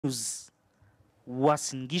was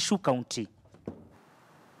Gishu County.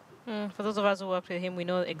 For those of us who worked with him, we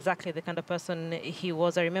know exactly the kind of person he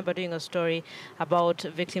was. I remember doing a story about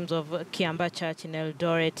victims of Kiamba Church in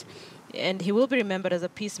Eldoret. And he will be remembered as a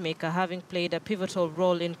peacemaker, having played a pivotal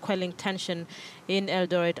role in quelling tension in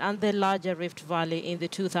Eldoret and the larger Rift Valley in the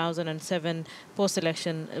 2007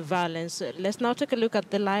 post-election violence. Let's now take a look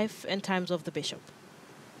at the life and times of the bishop.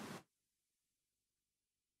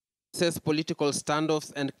 Says political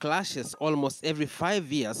standoffs and clashes almost every 5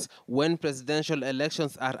 years when presidential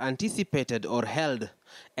elections are anticipated or held.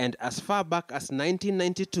 And as far back as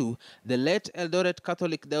 1992, the late Eldoret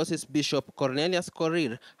Catholic Diocese Bishop Cornelius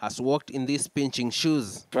Korir has walked in these pinching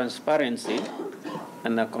shoes. Transparency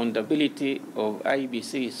and accountability of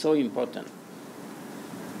IBC is so important.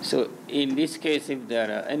 So in this case, if there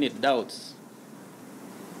are any doubts,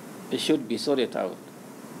 it should be sorted out.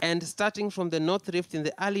 And starting from the North Rift in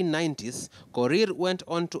the early 90s, Korir went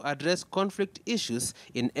on to address conflict issues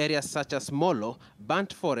in areas such as Molo,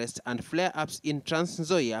 Burnt Forest, and flare-ups in Trans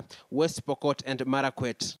Nzoia, West Pokot, and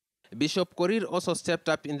Marakwet. Bishop Korir also stepped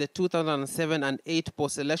up in the 2007 and 8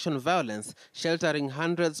 post-election violence, sheltering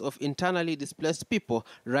hundreds of internally displaced people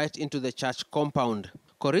right into the church compound.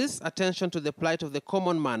 Korir's attention to the plight of the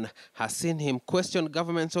common man has seen him question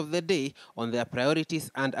governments of the day on their priorities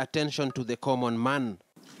and attention to the common man.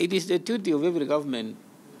 It is the duty of every government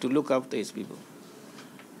to look after its people.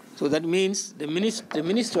 So that means the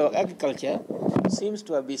Minister of Agriculture seems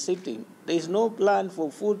to have been sitting. There is no plan for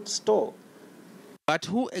food store. But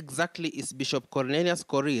who exactly is Bishop Cornelius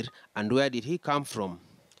Korir and where did he come from?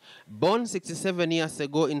 Born 67 years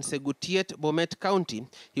ago in Segutiet, Bomet County,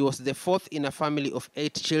 he was the fourth in a family of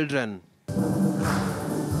 8 children.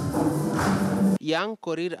 Young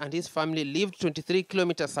Korir and his family lived 23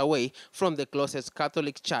 kilometers away from the closest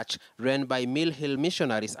Catholic church run by Mill Hill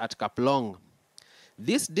missionaries at Kaplong.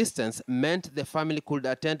 This distance meant the family could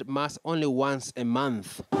attend Mass only once a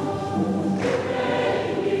month.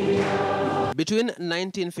 Between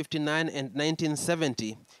 1959 and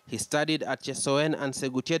 1970, he studied at Chesoen and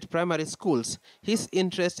Segutiet primary schools, his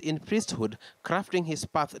interest in priesthood crafting his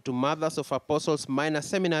path to Mothers of Apostles Minor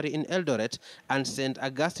Seminary in Eldoret and St.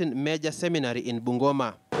 Augustine Major Seminary in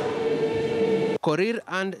Bungoma. Korir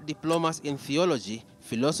earned diplomas in theology,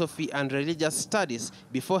 philosophy and religious studies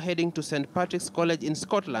before heading to St. Patrick's College in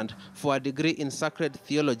Scotland for a degree in sacred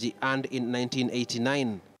theology earned in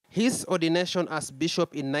 1989. His ordination as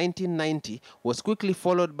bishop in 1990 was quickly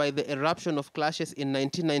followed by the eruption of clashes in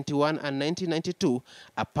 1991 and 1992,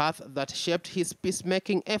 a path that shaped his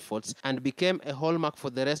peacemaking efforts and became a hallmark for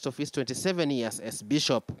the rest of his 27 years as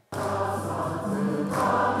bishop.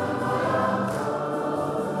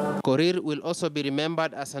 Korir will also be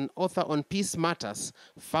remembered as an author on peace matters,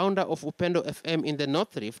 founder of Upendo FM in the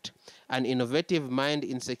North Rift, an innovative mind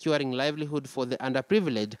in securing livelihood for the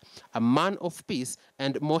underprivileged, a man of peace,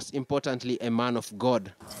 and most importantly, a man of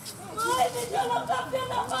God.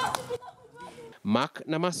 Mark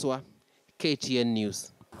Namaswa, KTN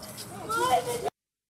News.